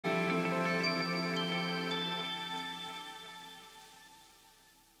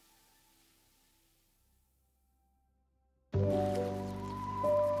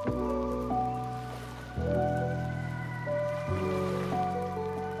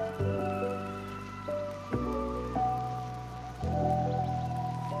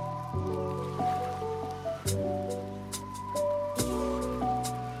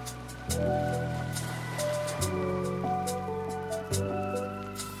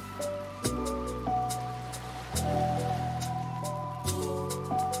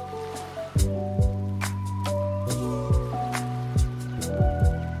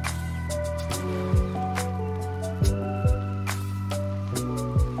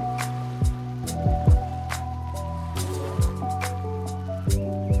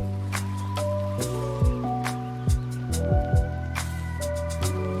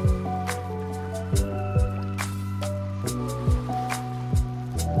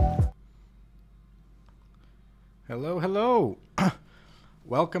Hello, hello.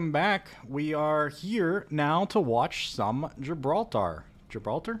 Welcome back. We are here now to watch some Gibraltar.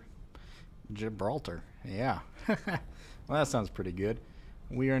 Gibraltar? Gibraltar. Yeah. Well, that sounds pretty good.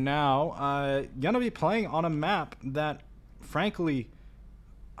 We are now going to be playing on a map that, frankly,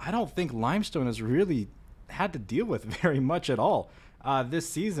 I don't think Limestone has really had to deal with very much at all this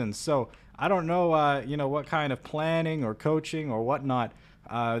season. So I don't know, what kind of planning or coaching or whatnot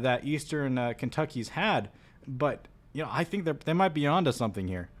that Eastern Kentucky's had, but I think they might be onto something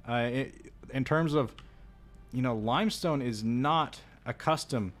here. In terms of, Limestone is not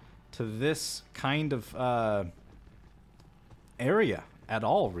accustomed to this kind of area at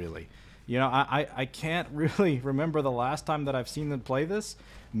all, really. I can't really remember the last time that I've seen them play this.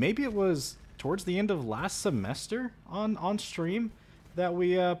 Maybe it was towards the end of last semester on stream that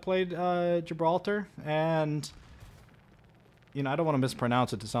we played Gibraltar, and I don't want to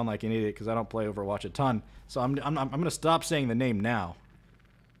mispronounce it to sound like an idiot because I don't play Overwatch a ton. So I'm gonna stop saying the name now.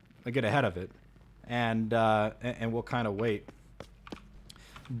 I get ahead of it, and we'll kind of wait.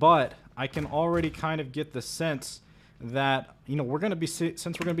 But I can already kind of get the sense that we're gonna be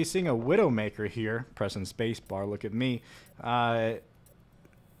since we're gonna be seeing a Widowmaker here, pressing spacebar. Look at me.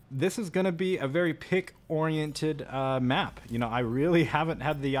 This is gonna be a very pick-oriented map. I really haven't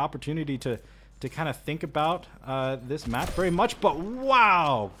had the opportunity to kind of think about this map very much, but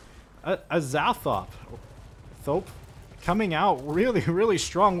wow, a Zalthop Thope coming out really, really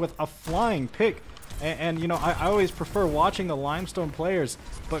strong with a flying pick. And I always prefer watching the Limestone players,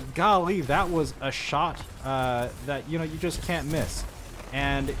 but golly, that was a shot that, you just can't miss.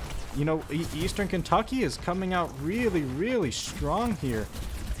 And, Eastern Kentucky is coming out really, really strong here.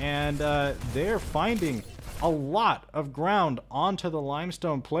 And they're finding a lot of ground onto the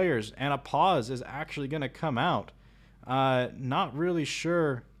Limestone players, and a pause is actually going to come out. Not really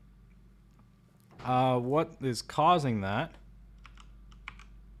sure what is causing that,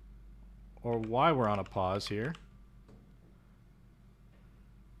 or why we're on a pause here.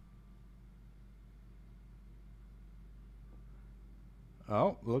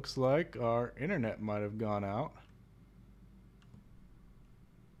 Oh, looks like our internet might have gone out.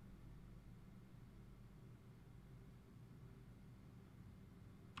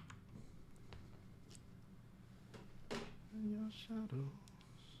 Your shadows.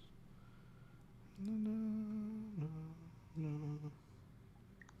 No, no, no, no.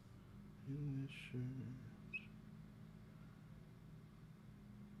 In this shirt.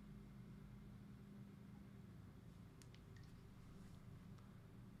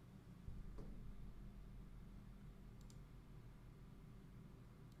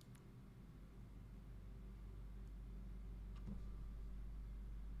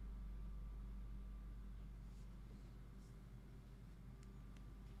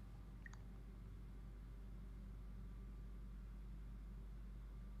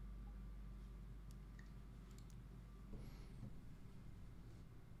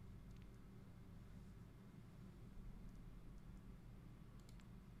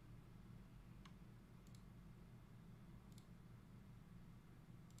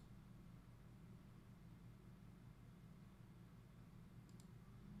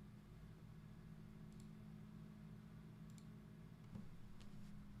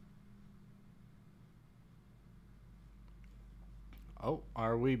 Oh,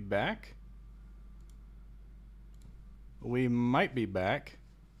 are we back? We might be back.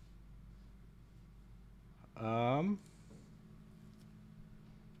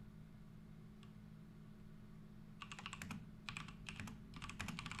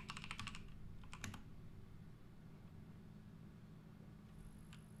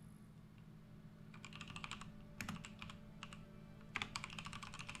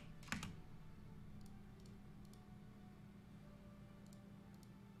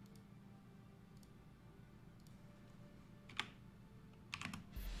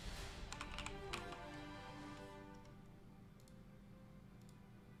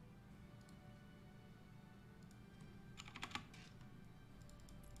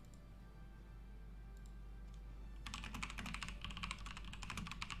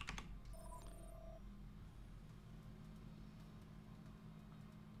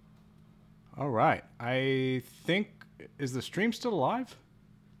 All right. I think, is the stream still live?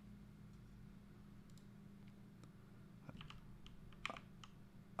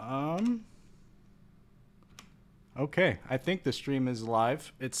 Okay, I think the stream is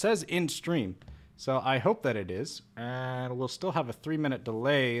live. It says in stream, so I hope that it is. And we'll still have a 3-minute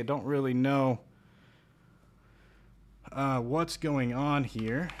delay. I don't really know what's going on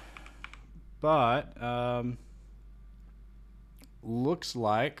here, but looks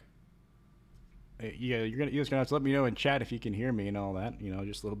like Yeah, you guys gonna have to let me know in chat if you can hear me and all that. You know,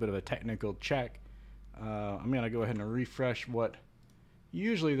 just a little bit of a technical check. I'm gonna go ahead and refresh what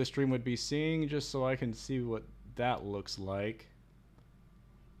usually the stream would be seeing, just so I can see what that looks like.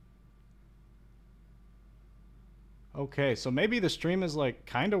 Okay, so maybe the stream is like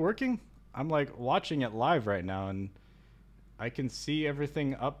kind of working. I'm like watching it live right now, and I can see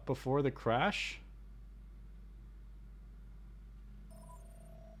everything up before the crash.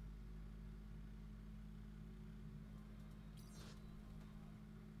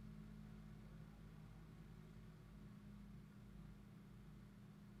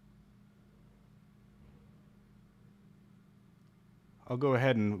 I'll go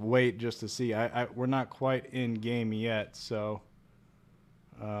ahead and wait just to see. We're not quite in game yet, so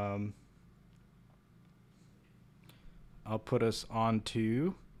I'll put us on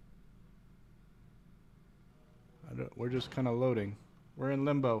to. We're just kind of loading. We're in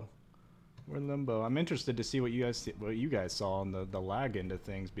limbo. We're in limbo. I'm interested to see what you guys saw on the lag end of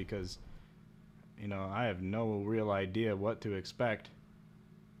things, because you know, I have no real idea what to expect.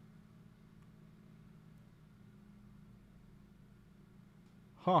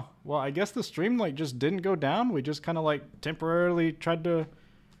 Huh. Well, I guess the stream like just didn't go down. We just kind of like temporarily tried to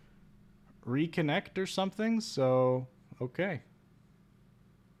reconnect or something. So, okay.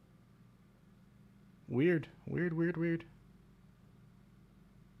 Weird. Weird, weird, weird.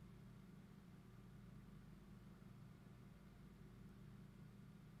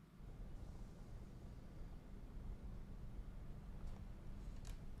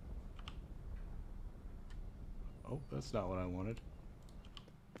 Oh, that's not what I wanted.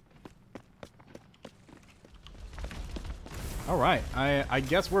 All right, I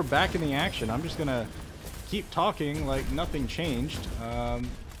guess we're back in the action. I'm just gonna keep talking like nothing changed.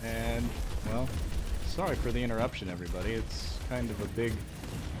 And well, sorry for the interruption, everybody. It's kind of a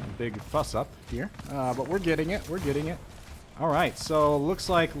big fuss up here, but we're getting it. We're getting it. All right, so looks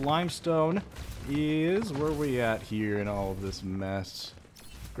like Limestone is where we at here in all of this mess.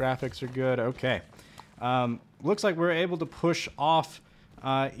 Graphics are good. Okay. Looks like we're able to push off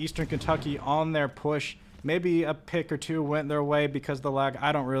Eastern Kentucky on their push. Maybe a pick or two went their way because of the lag.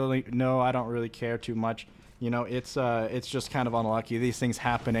 I don't really know. I don't really care too much. You know, it's just kind of unlucky. These things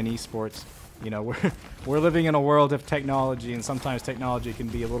happen in esports. You know, we're living in a world of technology, and sometimes technology can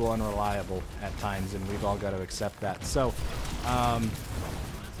be a little unreliable at times, and we've all got to accept that. So,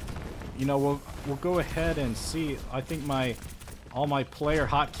 you know, we'll go ahead and see. I think all my player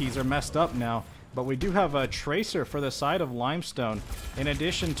hotkeys are messed up now. But we do have a Tracer for the side of Limestone, in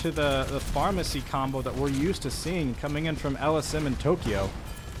addition to the Pharmacy combo that we're used to seeing coming in from LSM in Tokyo.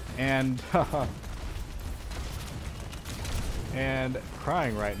 And, and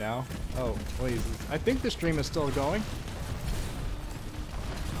crying right now. Oh, wait, I think the stream is still going.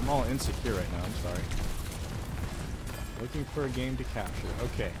 I'm all insecure right now, I'm sorry. Looking for a game to capture.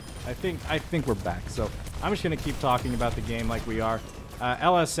 Okay, I think we're back. So I'm just going to keep talking about the game like we are.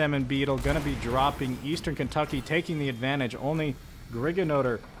 LSM and Beetle going to be dropping. Eastern Kentucky taking the advantage. Only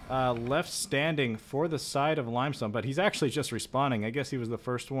Griganoder left standing for the side of Limestone, but he's actually just respawning. I guess he was the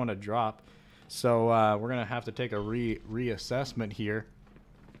first one to drop. So we're going to have to take a reassessment here.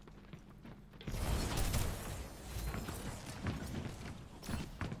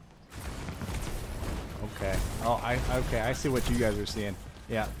 Okay. Oh, okay, I see what you guys are seeing.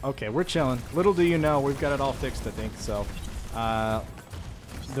 Yeah, okay, we're chilling. Little do you know, we've got it all fixed, I think. So,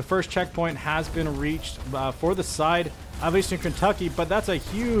 the first checkpoint has been reached for the side of Eastern Kentucky, but that's a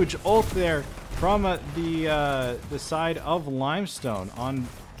huge ult there from the side of Limestone on,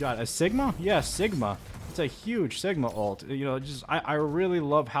 God, a Sigma? Yeah, Sigma. It's a huge Sigma ult. You know, just I really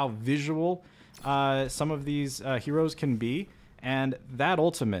love how visual some of these heroes can be, and that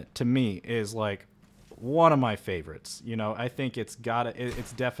ultimate to me is like one of my favorites. You know, I think it's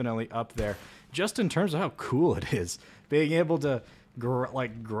definitely up there, just in terms of how cool it is, being able to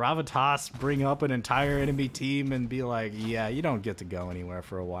like gravitas bring up an entire enemy team and be like, yeah, you don't get to go anywhere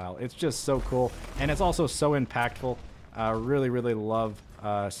for a while. It's just so cool, and it's also so impactful. Really love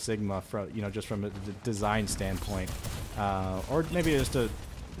Sigma from, you know, just from a design standpoint, or maybe just a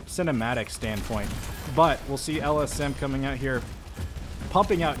cinematic standpoint. But we'll see LSM coming out here,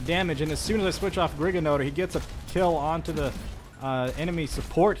 pumping out damage, and as soon as I switch off Griganoder, he gets a kill onto the enemy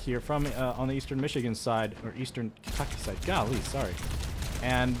support here from on the Eastern Michigan side, or Eastern Kentucky side. Golly, sorry.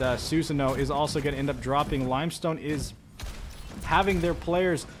 And Susanoo is also going to end up dropping. Limestone is having their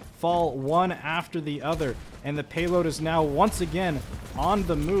players fall one after the other, and the payload is now once again on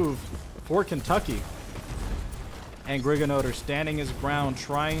the move for Kentucky. and Griganoder standing his ground,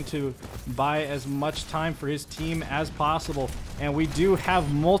 trying to buy as much time for his team as possible. And we do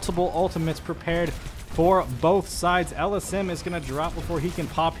have multiple ultimates prepared for both sides. LSM is going to drop before he can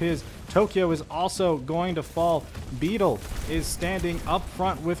pop his. Tokyo is also going to fall. Beetle is standing up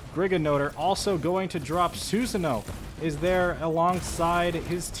front with Griganoder, also going to drop. Susanoo is there alongside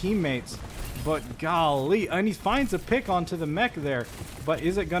his teammates. But golly, and he finds a pick onto the mech there. But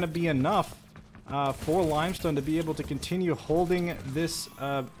is it going to be enough for Limestone to be able to continue holding this,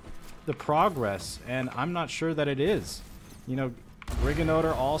 the progress? And I'm not sure that it is. You know,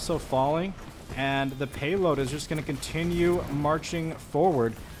 Griganoder also falling, and the payload is just going to continue marching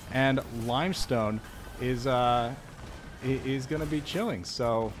forward, and Limestone is going to be chilling.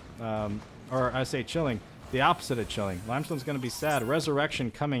 So, or I say chilling. The opposite of chilling. Limestone's going to be sad. Resurrection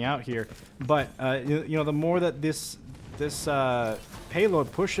coming out here. But, you know, the more that this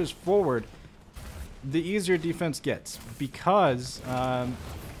payload pushes forward, the easier defense gets. Because,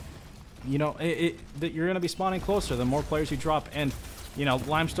 you know, that you're going to be spawning closer the more players you drop. And, you know,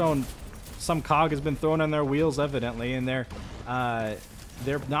 Limestone, some cog has been thrown on their wheels, evidently. And they're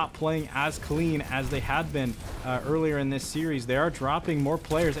not playing as clean as they had been earlier in this series. They are dropping more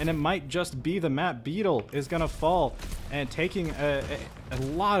players, and it might just be the map. Beetle is going to fall and taking a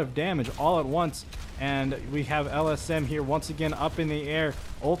lot of damage all at once. And we have LSM here once again up in the air.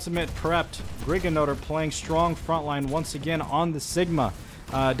 Ultimate prepped. Griganoder playing strong frontline once again on the Sigma.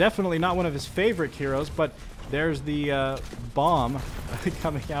 Definitely not one of his favorite heroes, but there's the bomb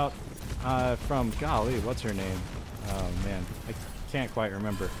coming out from, golly, what's her name? Oh, man. Can't quite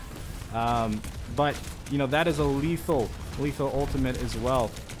remember, but you know, that is a lethal ultimate as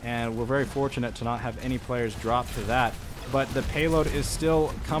well, and we're very fortunate to not have any players drop to that. But the payload is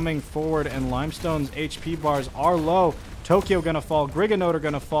still coming forward, and Limestone's HP bars are low. Tokyo gonna fall, Griganoder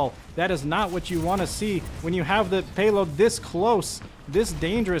gonna fall. That is not what you want to see when you have the payload this close, this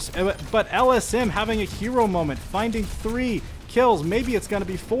dangerous. But LSM having a hero moment, finding 3 kills. Maybe it's gonna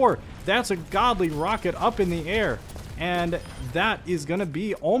be 4. That's a godly rocket up in the air. And that is going to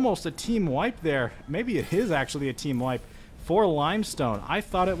be almost a team wipe there. Maybe it is actually a team wipe for Limestone. I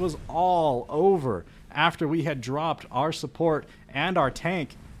thought it was all over after we had dropped our support and our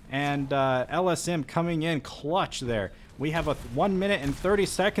tank. And LSM coming in clutch there. We have a 1 minute and 30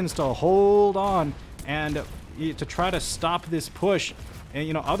 seconds to hold on and to try to stop this push. And,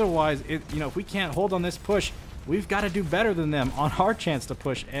 you know, otherwise, you know, if we can't hold on this push, we've got to do better than them on our chance to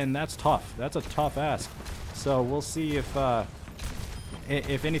push. And that's tough. That's a tough ask. So we'll see if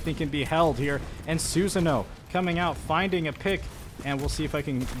anything can be held here. And Susanoo coming out, finding a pick, and we'll see if I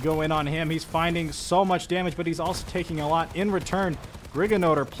can go in on him. He's finding so much damage, but he's also taking a lot in return.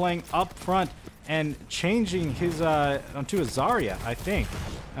 Griganoder playing up front and changing his onto a Zarya, I think,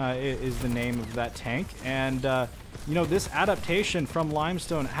 is the name of that tank. And you know, this adaptation from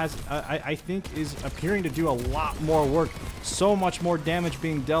Limestone has, I think, is appearing to do a lot more work. So much more damage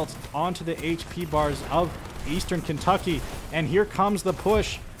being dealt onto the HP bars of Eastern Kentucky. And here comes the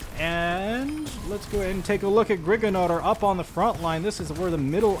push. And let's go ahead and take a look at Griganoder up on the front line. This is where the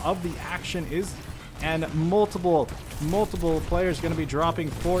middle of the action is. And multiple players going to be dropping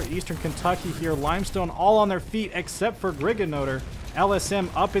for Eastern Kentucky here. Limestone all on their feet except for Griganoder. LSM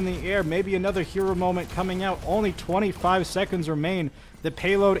up in the air. Maybe another hero moment coming out. Only 25 seconds remain. The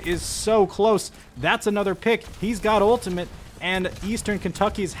payload is so close. That's another pick. He's got ultimate. And Eastern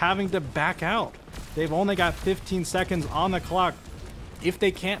Kentucky's having to back out. They've only got 15 seconds on the clock. If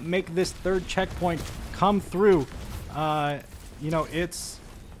they can't make this third checkpoint come through, you know, it's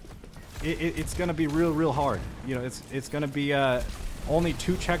going to be real hard. You know, it's going to be only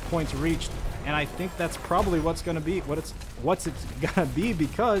 2 checkpoints reached. And I think that's probably what's going to be what's it's going to be,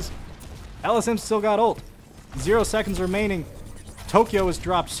 because LSM's still got ult. 0 seconds remaining. Tokyo is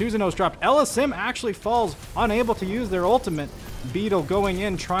dropped. Susanoo's dropped. LSM actually falls, unable to use their ultimate. Beetle going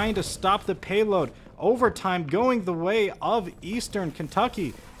in, trying to stop the payload. Overtime going the way of Eastern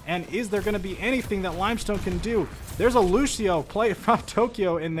Kentucky. And is there going to be anything that Limestone can do? There's a Lucio play from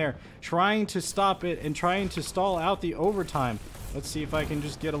Tokyo in there, trying to stop it and trying to stall out the overtime. Let's see if I can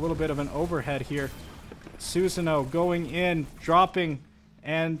just get a little bit of an overhead here. Susanoo going in, dropping,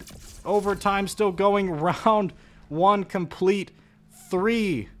 and overtime still going. Round 1 complete.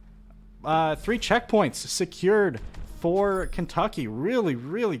 3 checkpoints secured for Kentucky.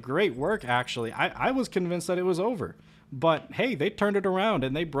 Really great work, actually. I was convinced that it was over. But, hey, they turned it around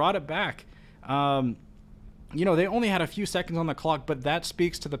and they brought it back. You know, they only had a few seconds on the clock, but that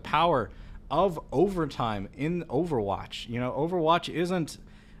speaks to the power of overtime in Overwatch. You know, Overwatch isn't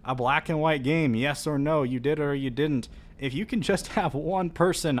a black and white game, yes or no, you did or you didn't. If you can just have one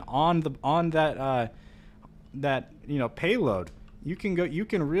person on that payload, you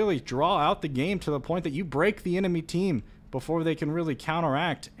can really draw out the game to the point that you break the enemy team before they can really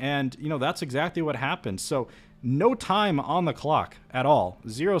counteract. And that's exactly what happened. So no time on the clock at all.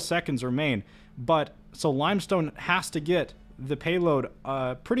 0 seconds remain. But so Limestone has to get the payload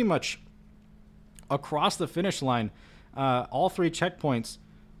pretty much across the finish line, all 3 checkpoints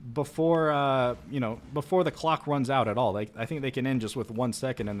before before the clock runs out at all. I think they can end just with 1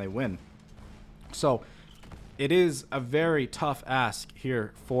 second and they win. So it is a very tough ask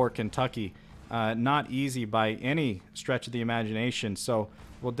here for Kentucky. Not easy by any stretch of the imagination. So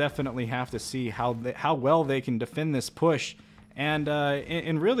we'll definitely have to see how well they can defend this push. And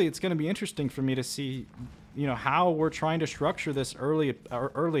really, it's going to be interesting for me to see, how we're trying to structure this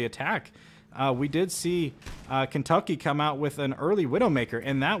early attack. We did see Kentucky come out with an early Widowmaker,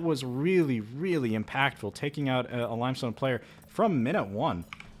 and that was really, really impactful, taking out a Limestone player from minute 1.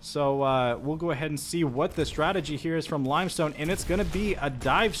 So we'll go ahead and see what the strategy here is from Limestone, and it's going to be a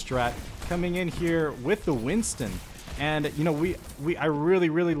dive strat coming in here with the Winston. And I really,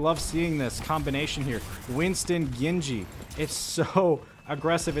 really love seeing this combination here. Winston, Genji. It's so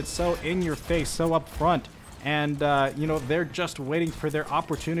aggressive. It's so in your face, so up front. And, they're just waiting for their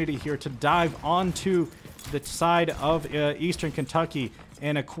opportunity here to dive onto the side of Eastern Kentucky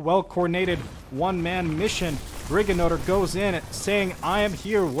in a well-coordinated one-man mission. Briganoder goes in saying, I am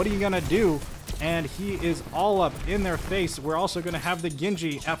here. What are you going to do? And he is all up in their face. We're also going to have the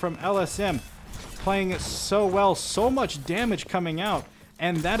Genji from LSM playing so well. So much damage coming out.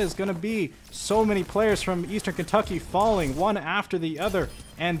 And that is going to be so many players from Eastern Kentucky falling one after the other.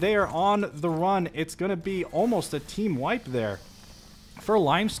 And they are on the run. It's going to be almost a team wipe there for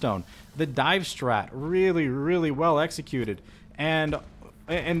Limestone. The dive strat, really, really well executed. And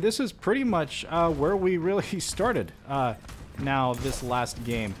this is pretty much where we really started now this last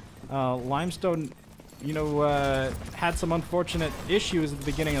game. Limestone, had some unfortunate issues at the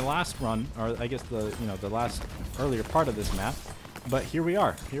beginning of the last run, or I guess the last earlier part of this map. But here we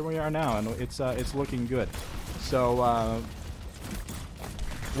are now, and it's looking good. So,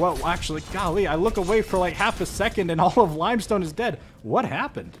 well, actually, golly, I look away for like half a second, and all of Limestone is dead. What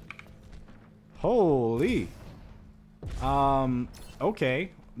happened? Holy.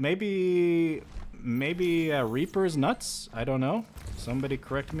 Okay, maybe Reaper's nuts. I don't know. Somebody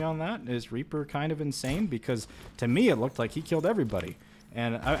correct me on that. Is Reaper kind of insane? Because to me, it looked like he killed everybody.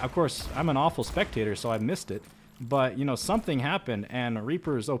 And of course, I'm an awful spectator, so I missed it. But, something happened, and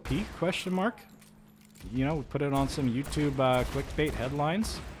Reaper's OP, question mark. We put it on some YouTube clickbait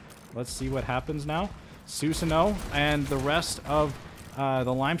headlines. Let's see what happens now. Susanoo and the rest of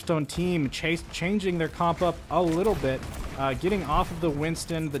the Limestone team changing their comp up a little bit. Getting off of the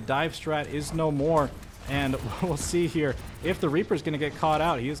Winston. The dive strat is no more. And we'll see here. If the Reaper's going to get caught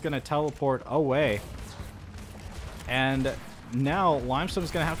out, he is going to teleport away. And now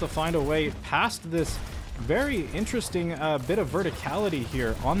Limestone's going to have to find a way past this very interesting bit of verticality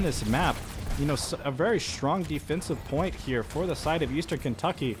here on this map. A very strong defensive point here for the side of Eastern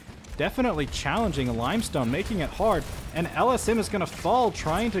Kentucky. Definitely challenging Limestone, making it hard. And LSM is going to fall,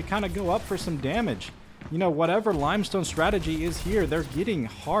 trying to kind of go up for some damage. Whatever Limestone strategy is here, they're getting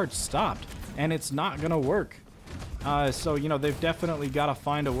hard stopped. And it's not going to work. So, they've definitely got to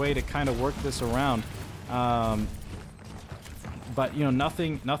find a way to kind of work this around. But,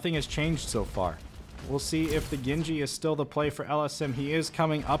 nothing has changed so far. We'll see if the Genji is still the play for LSM. He is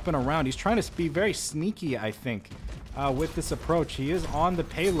coming up and around. He's trying to be very sneaky, I think, with this approach. He is on the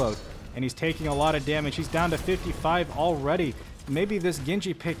payload, and he's taking a lot of damage. He's down to 55 already. Maybe this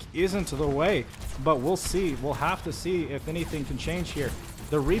Genji pick isn't the way, but we'll see. We'll have to see if anything can change here.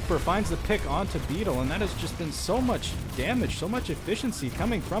 The Reaper finds the pick onto Beetle, and that has just been so much damage, so much efficiency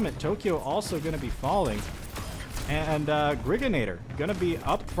coming from it. Tokyo also going to be falling. And Griganator going to be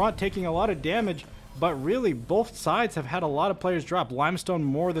up front taking a lot of damage. But really, both sides have had a lot of players drop. Limestone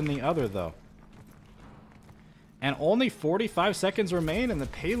more than the other, though. And only 45 seconds remain, and the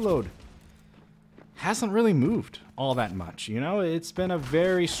payload hasn't really moved all that much. It's been a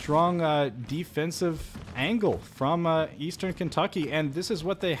very strong defensive angle from Eastern Kentucky, and this is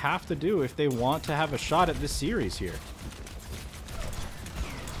what they have to do if they want to have a shot at this series here.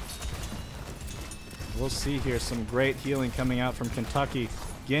 We'll see here some great healing coming out from Kentucky.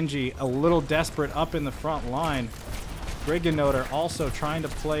 Genji a little desperate up in the front line. Briganoder also trying to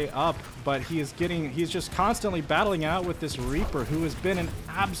play up, but he's just constantly battling out with this Reaper, who has been an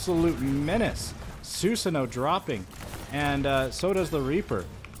absolute menace. Susanoo dropping, and so does the Reaper.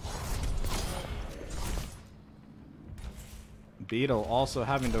 Beetle also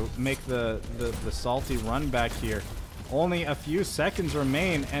having to make the salty run back here. Only a few seconds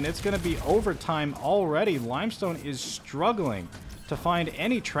remain, and it's going to be overtime already. Limestone is struggling to find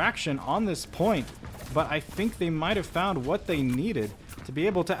any traction on this point, but I think they might have found what they needed to be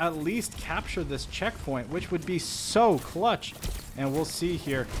able to at least capture this checkpoint, which would be so clutch. And we'll see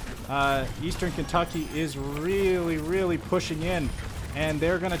here. Eastern Kentucky is really, really pushing in, and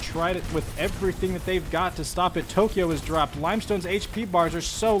they're going to try it with everything that they've got to stop it. Tokyo is dropped. Limestone's HP bars are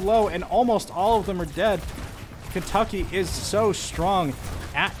so low, and almost all of them are dead. Kentucky is so strong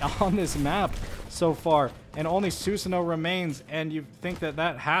on this map so far, and only Susanoo remains, and you think that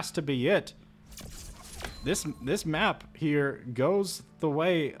that has to be it. This map here goes the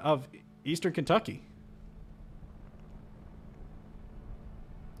way of Eastern Kentucky.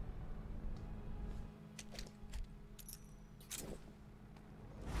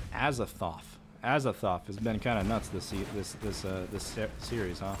 Azathoth has been kind of nuts this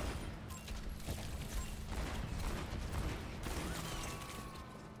series, huh?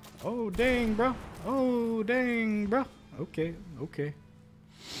 Oh dang, bro! Oh dang, bro! Okay, okay.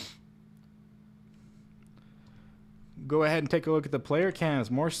 Go ahead and take a look at the player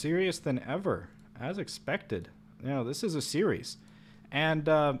cams. More serious than ever, as expected. You know, this is a series, and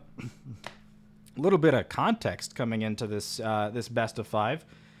a little bit of context coming into this this best of 5.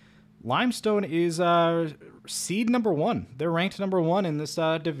 Limestone is seed number 1. They're ranked number 1 in this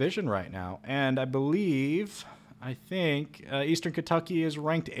division right now, and I think Eastern Kentucky is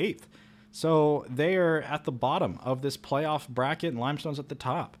ranked 8th. So they are at the bottom of this playoff bracket, and Limestone's at the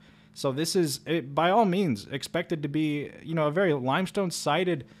top. So this is, by all means, expected to be, you know, a very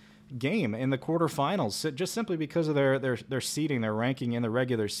Limestone-sided game in the quarterfinals, just simply because of their seeding, their ranking in the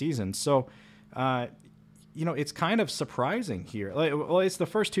regular season. So, you know, it's kind of surprising here. Well, it's the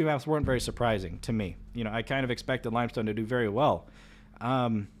first 2 maps weren't very surprising to me. You know, I kind of expected Limestone to do very well.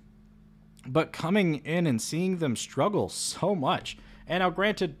 But coming in and seeing them struggle so much, and now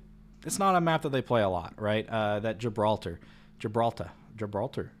granted, it's not a map that they play a lot, right? That Gibraltar.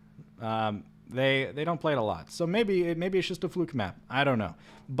 They don't play it a lot, so maybe it's just a fluke map. I don't know,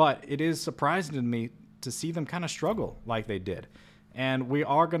 but it is surprising to me to see them kind of struggle like they did. And we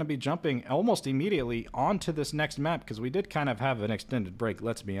are going to be jumping almost immediately onto this next map because we did kind of have an extended break.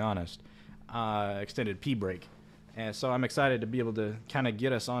 Let's be honest, extended P break. And so I'm excited to be able to kind of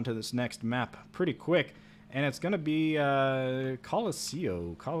get us onto this next map pretty quick. And it's going to be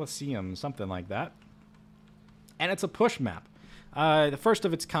Coliseum, something like that. And it's a push map. The first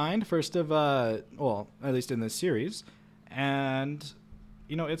of its kind, well, at least in this series. And,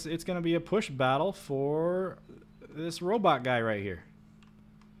 you know, it's going to be a push battle for this robot guy right here.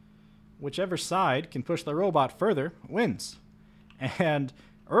 Whichever side can push the robot further wins. And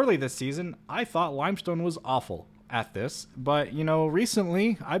early this season, I thought Limestone was awful at this, but you know,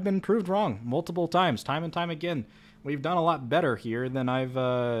 recently I've been proved wrong multiple times, time and time again. We've done a lot better here than I've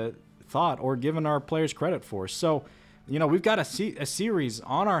thought or given our players credit for. So, you know, we've got a series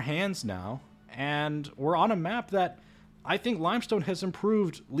on our hands now, and we're on a map that I think Limestone has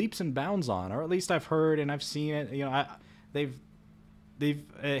improved leaps and bounds on, or at least I've heard and I've seen it. You know, they've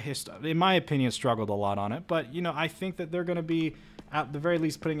in my opinion struggled a lot on it, but you know, I think that they're going to be at the very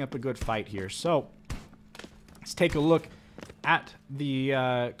least putting up a good fight here. So let's take a look at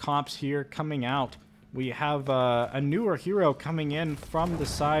the comps here coming out. We have a newer hero coming in from the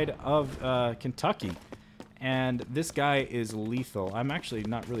side of Kentucky, and this guy is lethal. I'm actually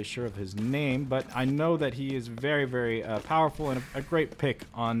not really sure of his name, but I know that he is very, very powerful and a great pick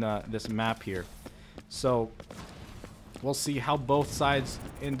on this map here. So we'll see how both sides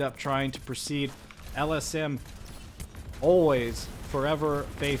end up trying to proceed. LSM always forever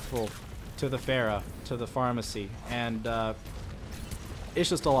faithful to the Farah, to the pharmacy, and it's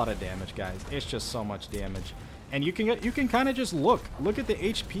just a lot of damage, guys. It's just so much damage, and you can kind of just look at the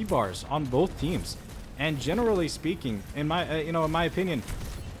HP bars on both teams, and generally speaking, in my opinion,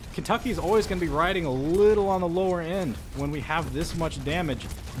 Kentucky's always going to be riding a little on the lower end when we have this much damage,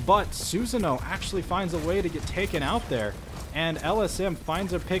 but Susanoo actually finds a way to get taken out there, and LSM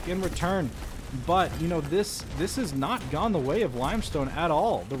finds a pick in return. But, you know, this has not gone the way of Limestone at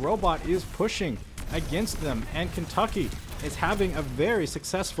all. The robot is pushing against them, and Kentucky is having a very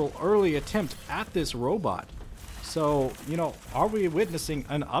successful early attempt at this robot. So, you know, are we witnessing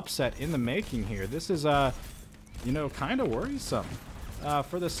an upset in the making here? This is, you know, kind of worrisome.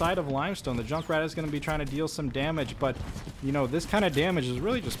 For the side of Limestone, the Junkrat is going to be trying to deal some damage, but, you know, this kind of damage is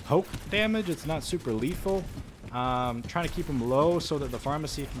really just poke damage. It's not super lethal. Trying to keep him low so that the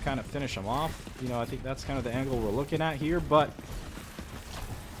pharmacy can kind of finish him off. You know, I think that's kind of the angle we're looking at here, but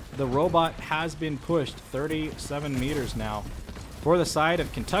the robot has been pushed 37 meters now for the side of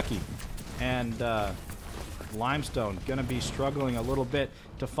Kentucky, and Limestone gonna be struggling a little bit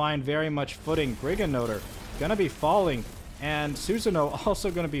to find very much footing. Briganoder gonna be falling, and Susanoo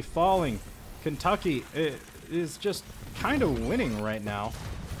also gonna be falling. Kentucky is just kind of winning right now,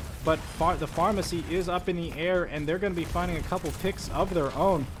 but the pharmacy is up in the air, and they're gonna be finding a couple picks of their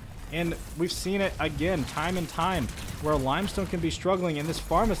own. And we've seen it again, time and time, where Limestone can be struggling, and this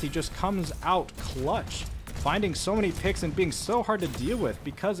pharmacy just comes out clutch, finding so many picks and being so hard to deal with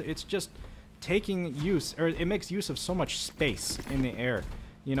because it's just taking use, or it makes use of so much space in the air.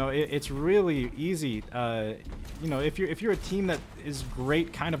 You know, it's really easy. You know, if you're a team that is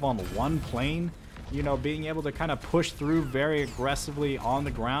great kind of on one plane, you know, being able to kind of push through very aggressively on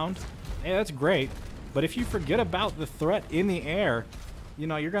the ground, yeah, that's great. But if you forget about the threat in the air, you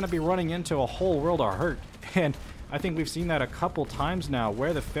know, you're going to be running into a whole world of hurt. And I think we've seen that a couple times now,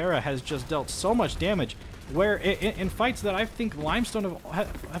 where the Farah has just dealt so much damage, where in fights that I think Limestone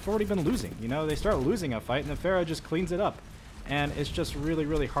have already been losing. You know, they start losing a fight, and the Farah just cleans it up. And it's just really,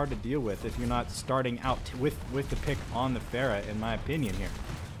 really hard to deal with if you're not starting out with the pick on the Farah, in my opinion here.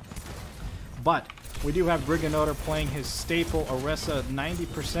 But we do have Briganoder playing his staple Orisa,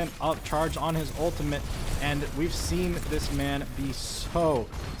 90% up charge on his ultimate, and we've seen this man be so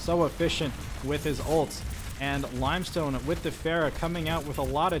efficient with his ults. And Limestone with the Farah coming out with a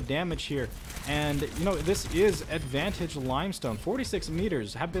lot of damage here. And, you know, this is advantage Limestone. 46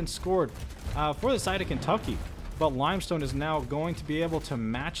 meters have been scored for the side of Kentucky, but Limestone is now going to be able to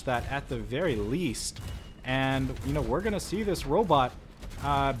match that at the very least. And, you know, we're going to see this robot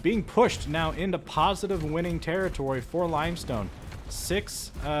being pushed now into positive winning territory for Limestone.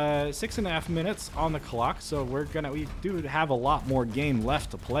 6.5 minutes on the clock, so we do have a lot more game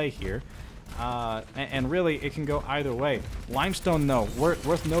left to play here. And really, it can go either way. Limestone, though,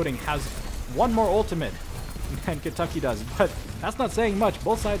 worth noting, has one more ultimate than Kentucky does, but that's not saying much.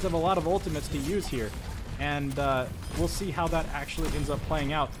 Both sides have a lot of ultimates to use here, and we'll see how that actually ends up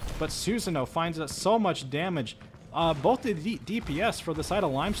playing out. But Susanoo finds us so much damage. Both the DPS for the side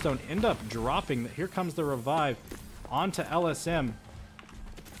of Limestone end up dropping. Here comes the revive onto LSM,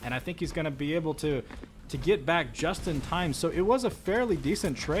 and I think he's going to be able to get back just in time. So it was a fairly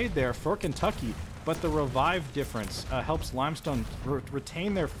decent trade there for Kentucky, but the revive difference helps Limestone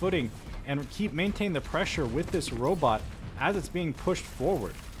retain their footing and maintain the pressure with this robot as it's being pushed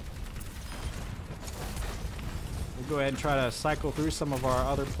forward. We'll go ahead and try to cycle through some of our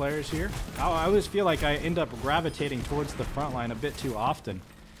other players here. I always feel like I end up gravitating towards the front line a bit too often.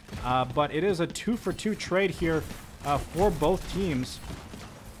 But it is a 2-for-2 trade here for both teams.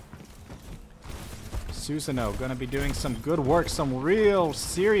 Susanoo going to be doing some good work, some real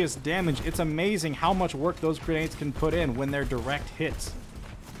serious damage. It's amazing how much work those grenades can put in when they're direct hits.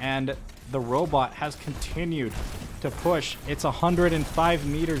 And the robot has continued to push. It's 105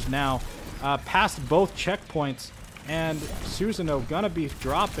 meters now, past both checkpoints, and Susanoo going to be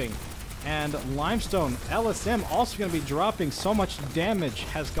dropping. And Limestone, LSM also going to be dropping. So much damage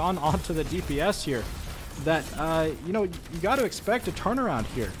has gone onto the DPS here that, you know, you got to expect a turnaround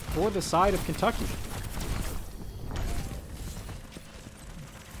here for the side of Kentucky.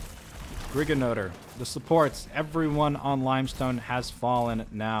 Briganoder, the supports, everyone on Limestone has fallen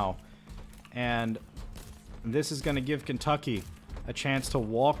now. And this is going to give Kentucky a chance to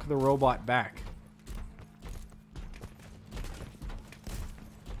walk the robot back.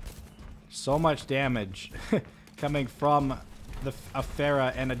 So much damage coming from a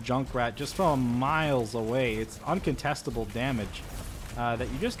Farah and a Junkrat just from miles away. It's uncontestable damage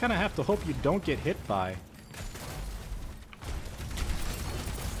that you just kind of have to hope you don't get hit by.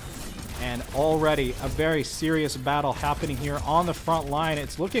 And already a very serious battle happening here on the front line.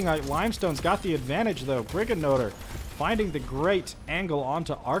 It's looking like Limestone's got the advantage, though. Briganoder finding the great angle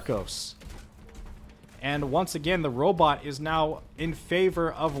onto Arcos. And once again, the robot is now in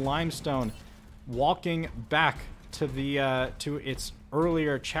favor of Limestone, walking back to the to its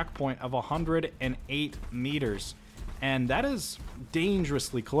earlier checkpoint of 108 meters. And that is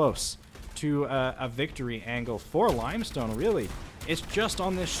dangerously close to a victory angle for Limestone, really. It's just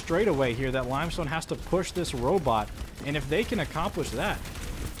on this straightaway here that Limestone has to push this robot, and if they can accomplish that,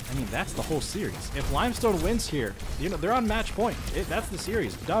 I mean, that's the whole series. If Limestone wins here, you know, they're on match point. That's the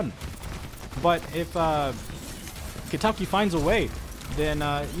series, done. But if Kentucky finds a way, then,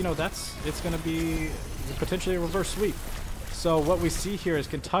 you know, it's going to be potentially a reverse sweep. So what we see here is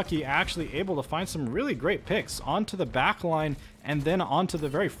Kentucky actually able to find some really great picks onto the back line and then onto the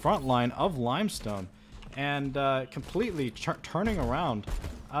very front line of Limestone. And completely turning around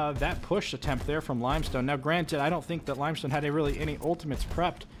that push attempt there from Limestone. Now, granted, I don't think that Limestone had really any ultimates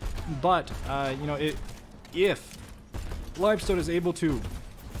prepped, but you know, if Limestone is able to,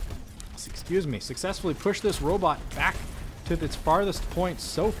 excuse me, successfully push this robot back to its farthest point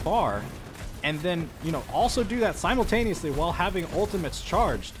so far, and then, you know, also do that simultaneously while having ultimates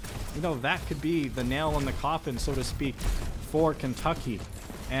charged. You know, that could be the nail in the coffin, so to speak, for Kentucky.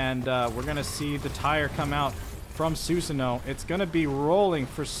 And we're going to see the tire come out from Susanoo. It's going to be rolling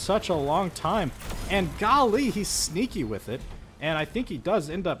for such a long time. And golly, he's sneaky with it. And I think he does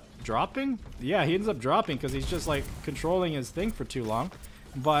end up dropping. Yeah, he ends up dropping because he's just, like, controlling his thing for too long.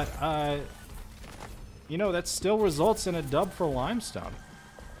 But, you know, that still results in a dub for Limestone.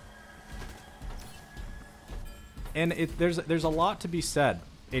 And there's a lot to be said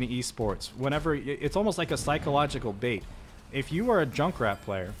in esports. Whenever it's almost like a psychological bait. If you are a Junkrat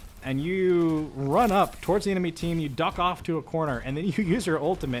player and you run up towards the enemy team, you duck off to a corner, and then you use your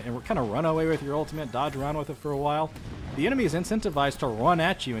ultimate and kind of run away with your ultimate, dodge around with it for a while, the enemy is incentivized to run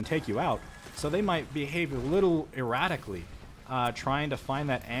at you and take you out. So they might behave a little erratically, trying to find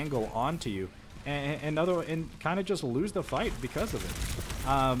that angle onto you, and kind of just lose the fight because of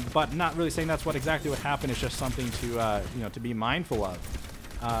it. But not really saying that's exactly what happened. It's just something to you know, to be mindful of.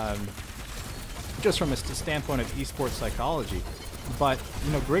 Just from a standpoint of esports psychology. But,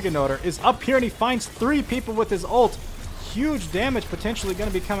 you know, Griganoder is up here and he finds 3 people with his ult. Huge damage potentially going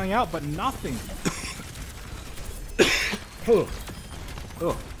to be coming out, but nothing. Oh,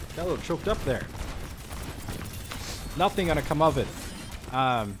 got a little choked up there. Nothing going to come of it.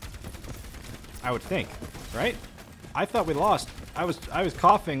 I would think, right? I thought we lost. I was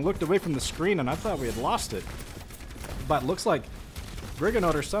coughing, looked away from the screen, and I thought we had lost it. But looks like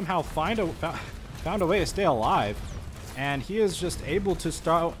Griganoder somehow found a way to stay alive, and he is just able to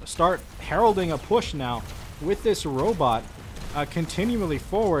start heralding a push now with this robot continually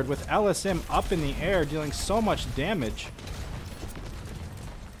forward with LSM up in the air, dealing so much damage.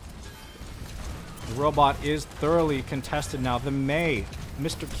 The robot is thoroughly contested now. The May,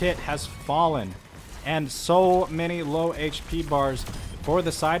 Mr. Kit, has fallen, and so many low HP bars for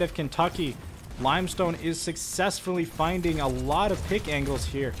the side of Kentucky. Limestone is successfully finding a lot of pick angles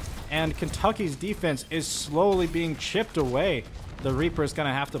here, and Kentucky's defense is slowly being chipped away. The Reaper is going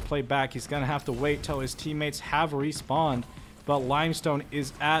to have to play back. He's going to have to wait till his teammates have respawned, but Limestone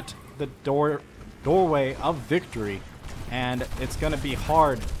is at the doorway of victory, and it's going to be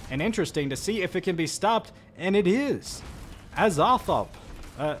hard and interesting to see if it can be stopped, and it is. Azathoth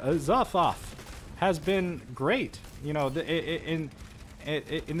has been great, you know, in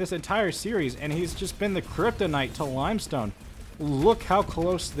this entire series, and he's just been the kryptonite to Limestone. Look how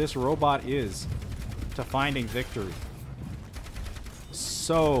close this robot is to finding victory.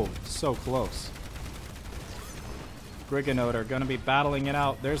 So close. Griganoder gonna be battling it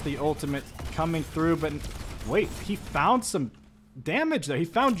out. There's the ultimate coming through, but wait, he found some damage there. He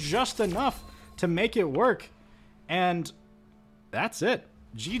found just enough to make it work, and that's it.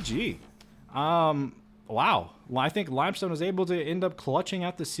 GG. Wow. I think Limestone was able to end up clutching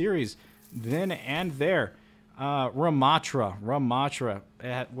out the series then and there. Ramatra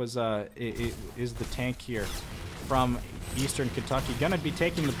is the tank here from Eastern Kentucky. Gonna be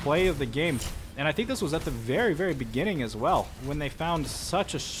taking the play of the game. And I think this was at the very, very beginning as well, when they found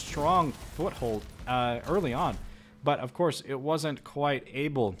such a strong foothold early on. But of course, it wasn't quite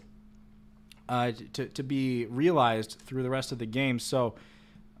able to be realized through the rest of the game. So,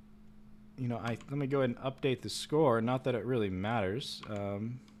 you know, let me go ahead and update the score. Not that it really matters.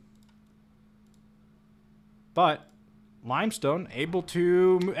 But Limestone able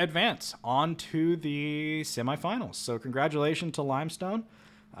to advance on to the semifinals. So congratulations to Limestone.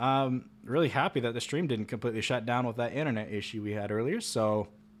 Really happy that the stream didn't completely shut down with that internet issue we had earlier. So,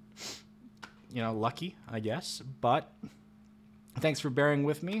 you know, lucky, I guess. But thanks for bearing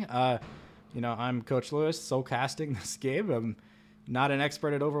with me. You know, I'm Coach Lewis, soul casting this game. I'm not an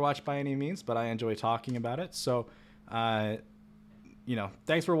expert at Overwatch by any means, but I enjoy talking about it. So, you know,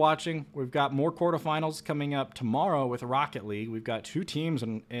 thanks for watching. We've got more quarterfinals coming up tomorrow with Rocket League. We've got 2 teams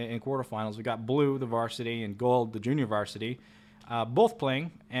in quarterfinals. We've got Blue, the varsity, and Gold, the junior varsity, both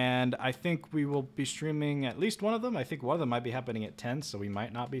playing. And I think we will be streaming at least one of them. I think one of them might be happening at 10, so we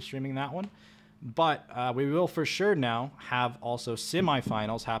might not be streaming that one. But we will for sure now have also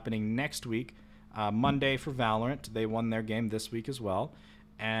semifinals happening next week. Monday for Valorant. They won their game this week as well.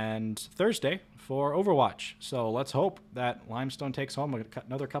 And Thursday for Overwatch. So let's hope that Limestone takes home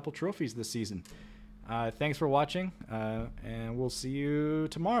another couple trophies this season. Thanks for watching, and we'll see you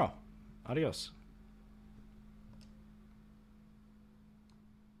tomorrow. Adios.